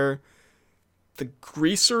where the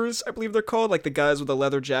greasers, I believe they're called, like the guys with the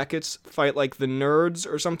leather jackets, fight like the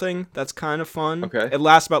nerds or something. That's kind of fun. Okay. It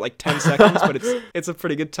lasts about like 10 seconds, but it's a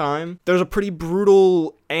pretty good time. There's a pretty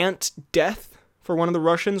brutal ant death for one of the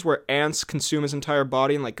Russians where ants consume his entire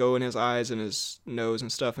body and like go in his eyes and his nose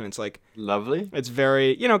and stuff, and it's like lovely. It's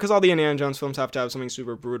very, because all the Indiana Jones films have to have something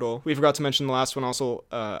super brutal. We forgot to mention the last one also,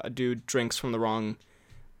 a dude drinks from the wrong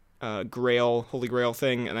Holy Grail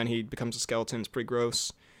thing, and then he becomes a skeleton. It's pretty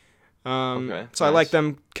gross. So nice. I like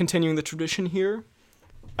them continuing the tradition here.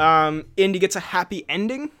 Indy gets a happy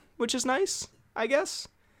ending, which is nice, I guess.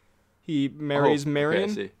 He marries Marion.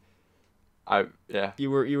 Okay, I see. Yeah. You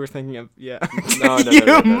were thinking of No. You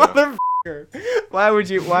motherfucker. Why would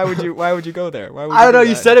you go there? I don't know.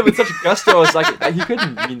 You said it with such gusto. I was like, he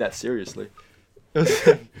couldn't mean that seriously.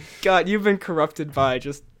 God, you've been corrupted by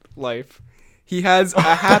just life. He has a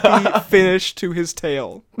happy finish to his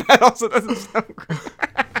tale. That also doesn't sound great.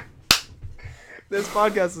 This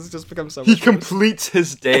podcast has just become so much He completes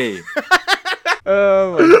his day.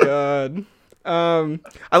 Oh my god.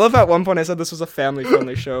 I love how at one point I said this was a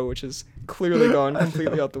family-friendly show, which has clearly gone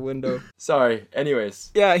completely out the window. Sorry.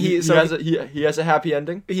 Anyways. Yeah, he has a happy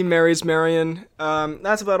ending. He marries Marion.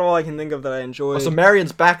 That's about all I can think of that I enjoy. Oh, so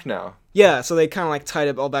Marion's back now. Yeah, so they kind of like tied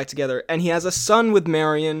it all back together, and he has a son with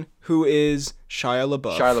Marion who is Shia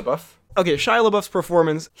LaBeouf. Shia LaBeouf. Okay, Shia LaBeouf's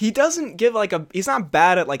performance. He doesn't give he's not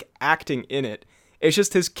bad at like acting in it. It's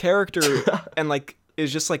just his character and like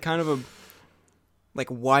is just like kind of a like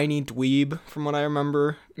whiny dweeb from what I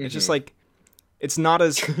remember. Mm-hmm. It's just like it's not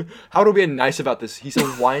as how do we be nice about this? He's a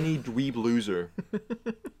whiny dweeb loser.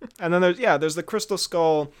 And then there's the crystal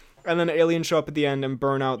skull, and then aliens show up at the end and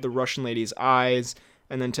burn out the Russian lady's eyes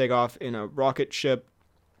and then take off in a rocket ship.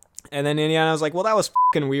 And then Indiana was like, well, that was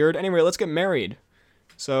fucking weird. Anyway, let's get married.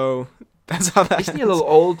 So that's how that Isn't he a little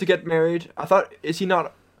old to get married? I thought, is he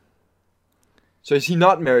not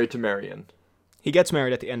married to Marion? He gets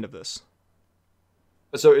married at the end of this.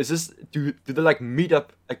 So is this, do they like meet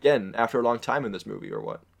up again after a long time in this movie or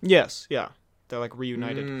what? Yes, yeah. They're like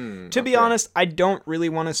reunited. To be honest, I don't really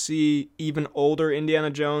want to see even older Indiana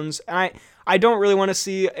Jones. And I don't really want to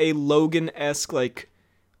see a Logan-esque like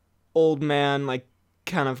old man like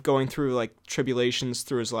kind of going through like tribulations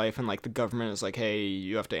through his life, and like the government is like, hey,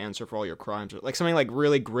 you have to answer for all your crimes, or like something like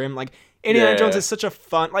really grim. Like Indiana Jones is such a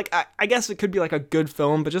fun, like I guess it could be like a good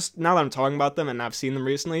film, but just now that I'm talking about them and I've seen them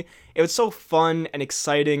recently, it was so fun and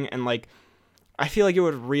exciting, and like I feel like it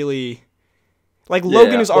would really like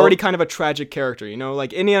Logan is already kind of a tragic character,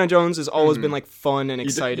 like Indiana Jones has always been like fun and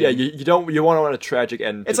exciting. You want a tragic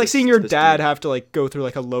end. It's like seeing your dad have to like go through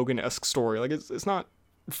like a Logan-esque story. Like it's not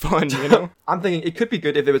fun, I'm thinking it could be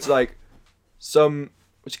good if it was like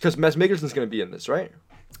because Mads Mikkelsen's gonna be in this, right?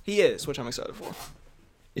 He is, which I'm excited for.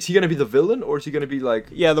 Is he gonna be the villain, or is he gonna be like?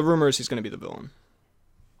 Yeah, the rumor is he's gonna be the villain.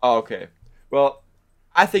 Oh, okay. Well,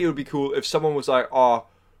 I think it would be cool if someone was like, "Oh,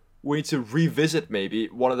 we need to revisit maybe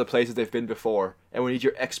one of the places they've been before, and we need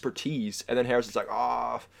your expertise." And then Harrison's like,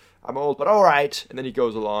 "Oh, I'm old, but all right." And then he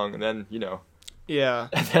goes along, and then Yeah.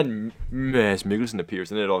 And then Mads Mikkelsen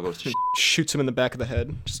appears, and it all goes to shoots him in the back of the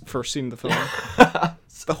head. Just first scene of the film.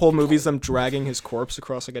 The whole movie's them dragging his corpse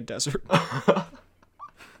across like a desert.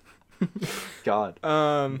 God.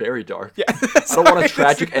 Very dark. Yeah. I don't want a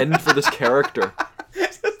tragic end for this character.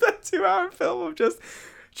 Just a 2-hour film of just.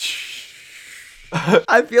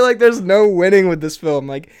 I feel like there's no winning with this film.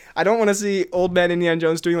 Like, I don't want to see old man Indiana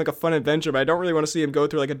Jones doing like a fun adventure, but I don't really want to see him go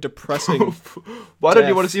through like a depressing. Why don't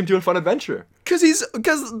you want to see him do a fun adventure? Because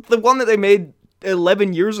the one that they made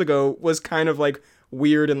 11 years ago was kind of like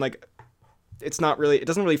weird and like it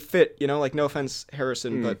doesn't really fit, like no offense,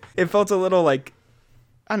 Harrison, but it felt a little like,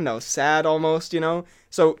 I don't know, sad almost,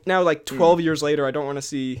 So now like 12 years later, I don't want to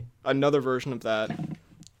see another version of that.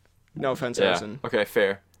 No offense, Harrison. Okay,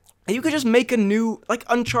 fair. You could just make a new, like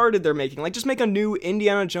Uncharted they're making, like just make a new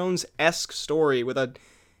Indiana Jones-esque story with a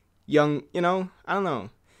young, I don't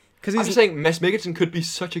know. Because I'm just saying, Mads Mikkelsen could be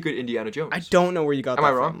such a good Indiana Jones. I don't know where you got that from.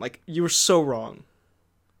 Am I wrong? Like, you were so wrong.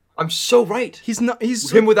 I'm so right. He's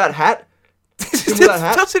him with that hat. This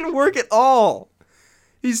doesn't work at all.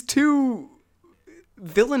 He's too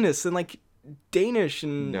villainous and like Danish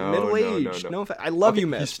and middle-aged. No, I love you,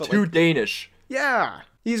 Miss. He's too Danish. Yeah.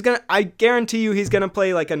 I guarantee you he's gonna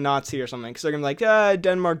play like a Nazi or something, because they're gonna be like,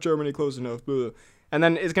 Denmark, Germany, close enough, blah. And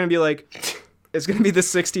then it's gonna be like, it's gonna be the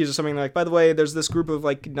 60s or something, like, by the way, there's this group of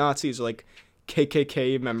like Nazis or like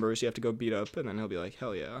KKK members you have to go beat up, and then he'll be like,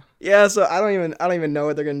 hell yeah. Yeah, so I don't even know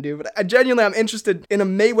what they're gonna do, but I'm interested in a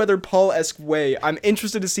Mayweather-Paul-esque way. I'm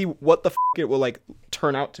interested to see what the it will like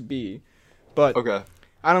turn out to be, but okay,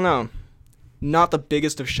 I don't know. Not the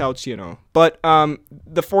biggest of shouts, But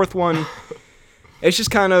the fourth one. It's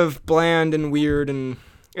just kind of bland and weird, and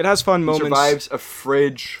it has fun moments. He survives a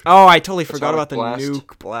fridge. Oh, I totally forgot about the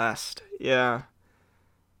nuke blast. Yeah.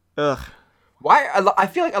 Ugh. Why? I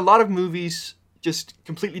feel like a lot of movies just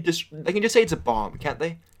completely they can just say it's a bomb, can't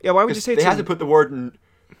they? Yeah. Why would you say they have to put the word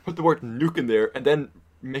nuke in there and then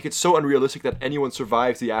make it so unrealistic that anyone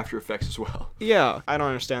survives the after effects as well? Yeah, I don't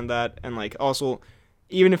understand that. And like, also,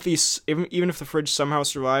 even if the fridge somehow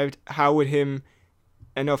survived, how would him?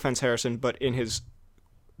 And no offense, Harrison, but in his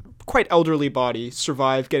quite elderly body,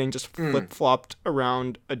 survive getting just flip-flopped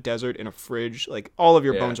around a desert in a fridge? Like, all of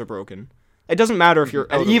your bones are broken. It doesn't matter if you're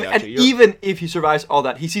elderly. Even if he survives all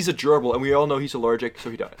that, he sees a gerbil, and we all know he's allergic,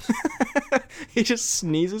 so he dies. He just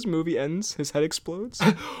sneezes, movie ends, his head explodes.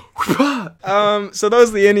 So those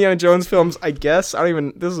are the Indiana Jones films, I guess.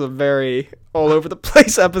 This is a very all over the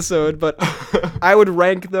place episode, but I would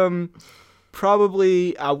rank them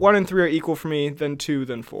probably 1 and 3 are equal for me, then 2,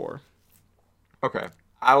 then 4. Okay.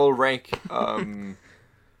 I will rank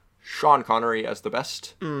Sean Connery as the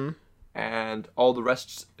best, and all the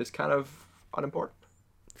rest is kind of unimportant.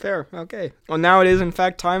 Fair, okay. Well, now it is, in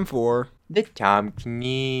fact, time for... The Tom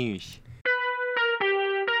News.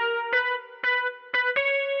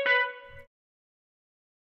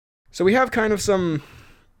 So we have kind of some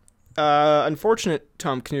unfortunate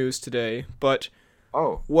Tom News today, but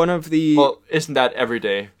one of the... Well, isn't that every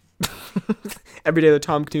day? Every day the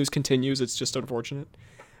Tom News continues, it's just unfortunate.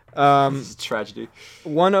 This is a tragedy.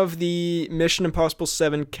 One of the Mission Impossible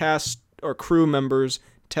 7 cast or crew members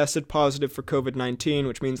tested positive for COVID-19,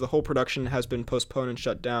 which means the whole production has been postponed and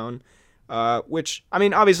shut down, which, I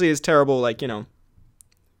mean, obviously is terrible. Like, you know,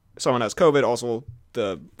 someone has COVID, also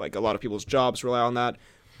a lot of people's jobs rely on that.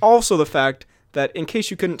 Also the fact that, in case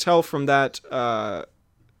you couldn't tell from that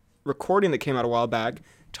recording that came out a while back,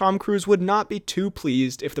 Tom Cruise would not be too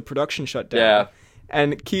pleased if the production shut down. Yeah.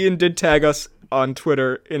 And Kian did tag us on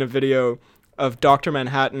Twitter in a video of Dr.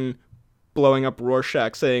 Manhattan blowing up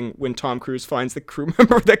Rorschach saying when Tom Cruise finds the crew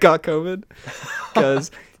member that got COVID, because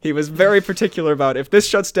he was very particular about, if this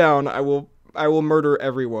shuts down, I will murder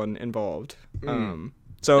everyone involved.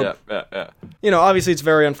 So yeah. You know, obviously it's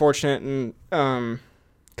very unfortunate, and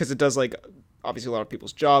because it does, like, obviously a lot of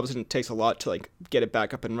people's jobs, and it takes a lot to, like, get it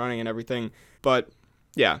back up and running and everything. But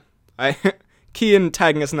yeah, Kian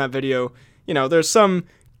tagging us in that video, you know, there's some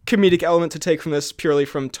comedic element to take from this, purely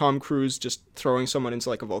from Tom Cruise just throwing someone into,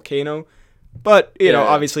 like, a volcano. But, you know,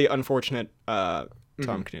 obviously unfortunate Tom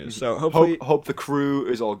Cruise. So hopefully... Hope the crew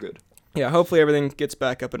is all good. Yeah, hopefully everything gets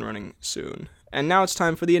back up and running soon. And now it's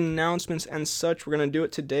time for the announcements and such. We're going to do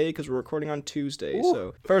it today because we're recording on Tuesday. Ooh.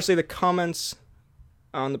 So firstly, the comments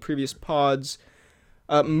on the previous pods.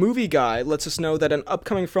 Movie Guy lets us know that an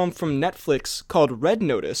upcoming film from Netflix called Red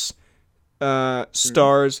Notice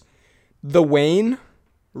stars The Wayne,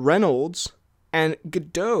 Reynolds, and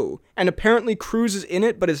Godot. And apparently Cruise is in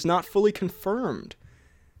it, but it's not fully confirmed.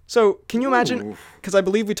 So, can you imagine? Because I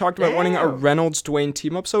believe we talked about wanting a Reynolds-Dwayne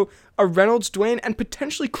team-up. So, a Reynolds-Dwayne and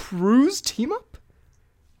potentially Cruise team-up?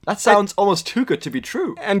 That sounds almost too good to be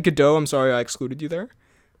true. And Godot, I'm sorry I excluded you there.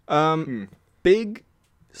 Big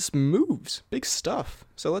moves. Big stuff.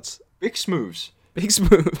 So, let's... Big smoves.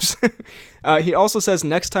 He also says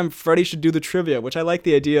next time Freddy should do the trivia, which I like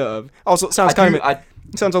the idea of. Also, it sounds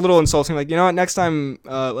sounds a little insulting. Like, you know what? Next time,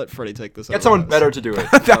 let Freddy take this. Get someone better to do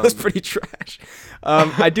it. That was pretty trash.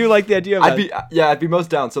 I do like the idea of that. I'd be most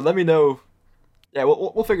down. So let me know. Yeah,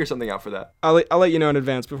 we'll figure something out for that. I'll let you know in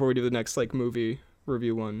advance before we do the next like movie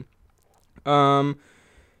review one.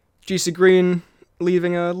 GC Green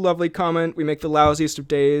leaving a lovely comment. We make the lousiest of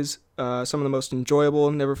days some of the most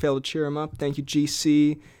enjoyable. Never fail to cheer him up. Thank you,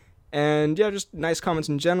 GC. And yeah, just nice comments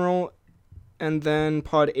in general. And then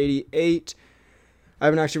Pod 88. I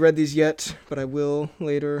haven't actually read these yet, but I will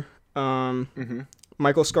later.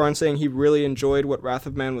 Michael Scarn saying he really enjoyed what Wrath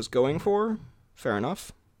of Man was going for. Fair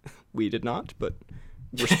enough. We did not, but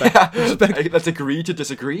respect. Let's agree to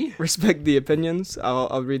disagree. Respect the opinions.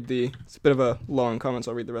 I'll read it's a bit of a long comment,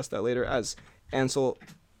 so I'll read the rest of that later. As Anson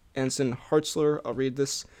Hartzler, I'll read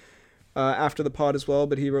this after the pod as well,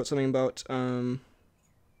 but he wrote something about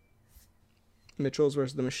Mitchells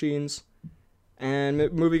versus the Machines.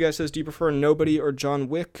 And Movie Guy says, do you prefer Nobody or John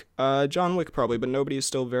Wick? John Wick probably, but Nobody is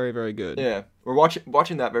still very, very good. Yeah, we're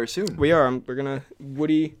watching that very soon. We are. We're going to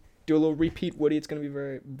do a little repeat Woody. It's going to be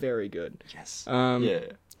very, very good. Yes. Yeah.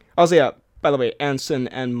 Also, yeah, by the way, Anson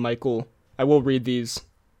and Michael, I will read these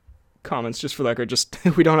comments just for the record. Just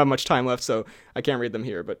we don't have much time left, so I can't read them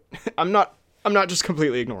here, but I'm not just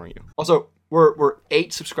completely ignoring you. Also, we're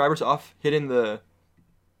 8 subscribers off hitting the...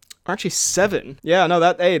 Actually 7. Yeah, no,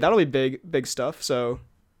 that'll be big stuff. So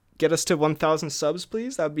get us to 1,000 subs,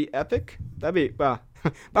 please. That would be epic. That'd be about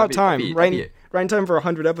time. Right in time for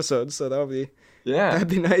 100 episodes. So that'd be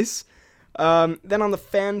nice. Then on the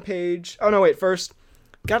fan page. Oh no, wait. First,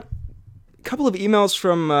 got a couple of emails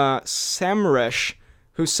from Samresh,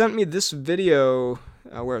 who sent me this video.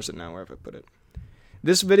 Where is it now? Where have I put it?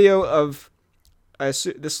 This video of.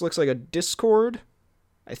 This looks like a Discord,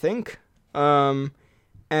 I think. And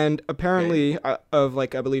apparently of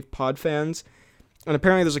like I believe pod fans. And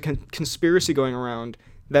apparently there's a conspiracy going around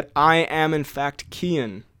that I am, in fact,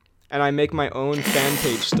 Kian. And I make my own fan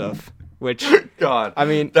page stuff. Which, God, I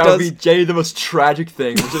mean... That would be Jay the most tragic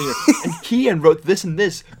thing. And Kian wrote this and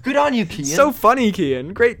this. Good on you, Kian. So funny,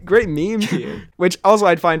 Kian. Great meme, Kian. Which also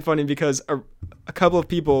I'd find funny because a couple of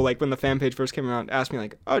people, like when the fan page first came around, asked me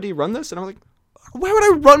like, oh, do you run this? And I was like... Why would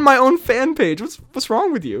I run my own fan page? What's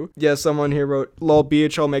wrong with you? Yeah, someone here wrote, lol,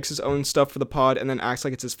 BHL makes his own stuff for the pod and then acts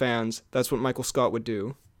like it's his fans. That's what Michael Scott would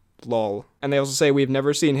do. Lol. And they also say we've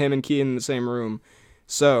never seen him and Kian in the same room.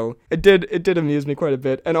 So, it did amuse me quite a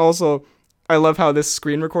bit. And also, I love how this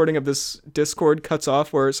screen recording of this Discord cuts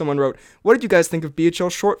off where someone wrote, what did you guys think of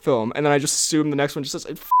BHL short film? And then I just assume the next one just says,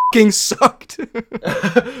 it f***ing sucked.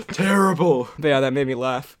 Terrible. But yeah, that made me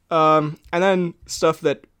laugh. And then stuff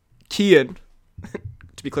that Kian...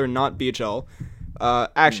 to be clear, not BHL,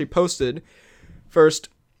 actually posted. First,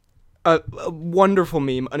 a wonderful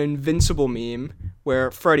meme, an invincible meme, where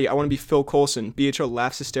Freddy, I want to be Phil Coulson. BHL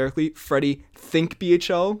laughs hysterically. Freddy, think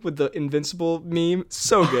BHL with the invincible meme.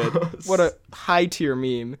 So good. What a high-tier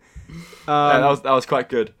meme. Yeah, that was quite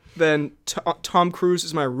good. Then Tom Cruise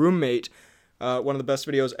is my roommate. One of the best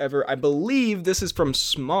videos ever. I believe this is from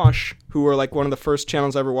Smosh, who were like one of the first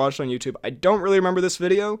channels I ever watched on YouTube. I don't really remember this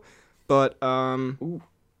video. But,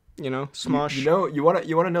 Smosh. You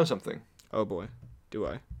wanna know something? Oh boy, do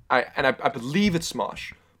I? I believe it's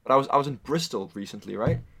Smosh, but I was in Bristol recently,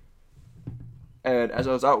 right? And as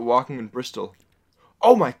I was out walking in Bristol,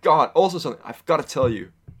 oh my God! Also something I've got to tell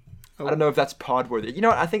you. Oh. I don't know if that's pod worthy. You know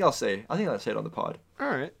what? I think I'll say it on the pod. All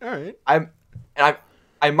right.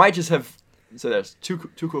 I might just have. So there's two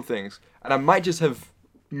cool things, and I might just have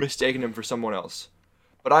mistaken him for someone else,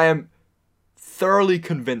 but I am thoroughly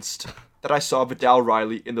convinced that I saw Vidal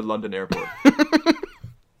Riley in the London airport.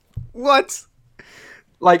 What?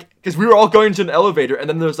 Like, because we were all going to an elevator, and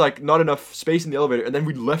then there's like not enough space in the elevator, and then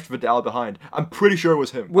we left Vidal behind. I'm pretty sure it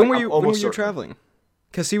was him. When were you traveling?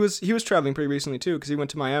 Because he was traveling pretty recently too. Because he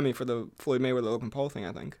went to Miami for the Floyd Mayweather Logan Paul thing,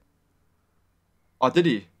 I think. Oh, did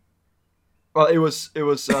he? Well, it was. It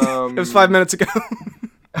was 5 minutes ago.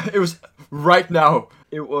 It was right now.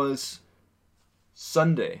 It was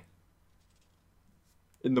Sunday.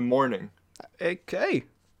 In the morning. Okay.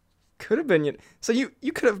 Could have been. So you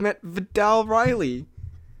could have met Vidal Riley.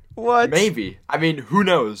 What? Maybe. I mean, who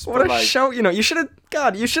knows? What a show. You should have...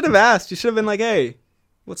 God, you should have asked. You should have been like, hey,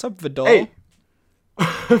 what's up, Vidal? Hey.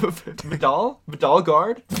 Vidal? Vidal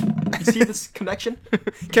guard? You see this connection?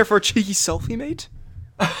 Care for a cheeky selfie, mate?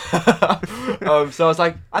 So I was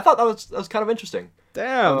like, I thought that was kind of interesting.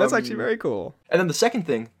 Damn, that's actually very cool. And then the second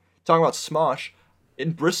thing, talking about Smosh,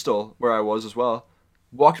 in Bristol, where I was as well,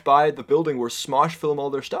 walked by the building where Smosh film all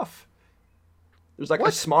their stuff. There's like a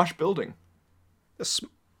Smosh building.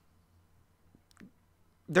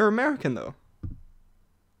 They're American, though.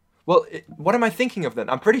 Well, what am I thinking of then?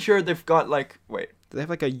 I'm pretty sure they've got like... Wait. Do they have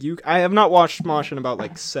like a UK... I have not watched Smosh in about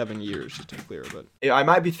like 7 years, just to be clear, but... Yeah, I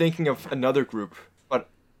might be thinking of another group, but...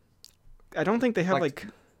 I don't think they have like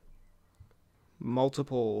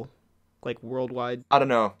multiple, like worldwide... I don't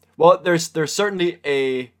know. Well, there's certainly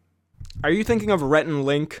a... Are you thinking of Rhett and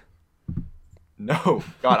Link? No.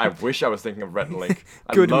 God, I wish I was thinking of Rhett and Link.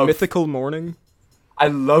 Mythical Morning? I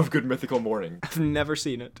love Good Mythical Morning. I've never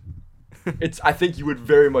seen it. I think you would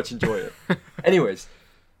very much enjoy it. Anyways,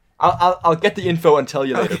 I'll get the info and tell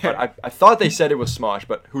you later. Okay. But I thought they said it was Smosh,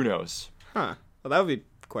 but who knows? Huh. Well, that would be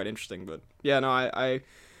quite interesting. But yeah, no, I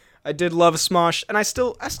did love Smosh, and I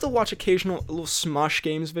still watch occasional little Smosh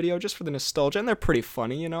Games video just for the nostalgia, and they're pretty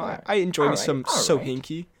funny. Right. I enjoy me some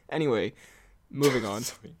Sohinki. Anyway, moving on.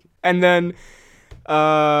 And then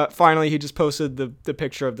finally, he just posted the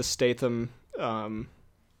picture of the Statham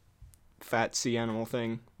fat sea animal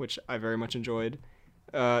thing, which I very much enjoyed.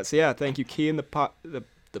 So yeah, thank you. Key in the pod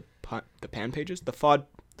pages, the pod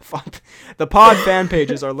fan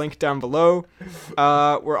pages are linked down below.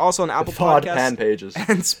 We're also on Apple Podcasts fan pages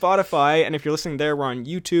and Spotify, and if you're listening there, we're on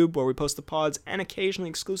YouTube where we post the pods and occasionally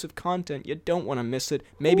exclusive content. You don't want to miss it.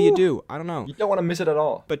 Maybe you do. I don't know. You don't want to miss it at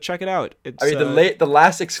all. But check it out. It's, the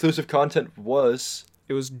last exclusive content was...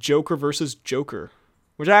 It was Joker versus Joker,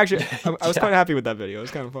 which I was quite happy with that video. It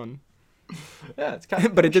was kind of fun. Yeah, it's kind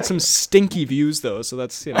of. But it did some stinky views though, so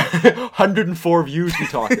that's 104 views we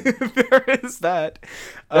talking. There is that.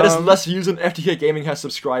 That is less views than FTK Gaming has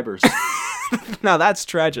subscribers. Now that's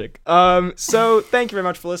tragic. So thank you very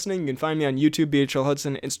much for listening. You can find me on YouTube, BHL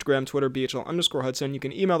Hudson, Instagram, Twitter, BHL_Hudson. You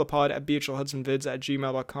can email the pod at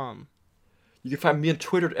bhlhudsonvids@gmail.com. You can find me on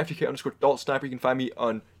Twitter at FTK_DaltSniper. You can find me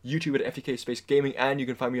on YouTube at FTK Space Gaming, and you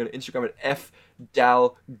can find me on Instagram at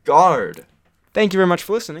FDalGuard. Thank you very much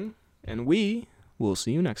for listening, and we will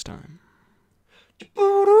see you next time.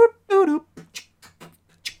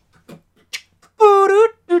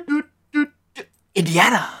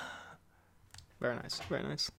 Indiana. Very nice, very nice.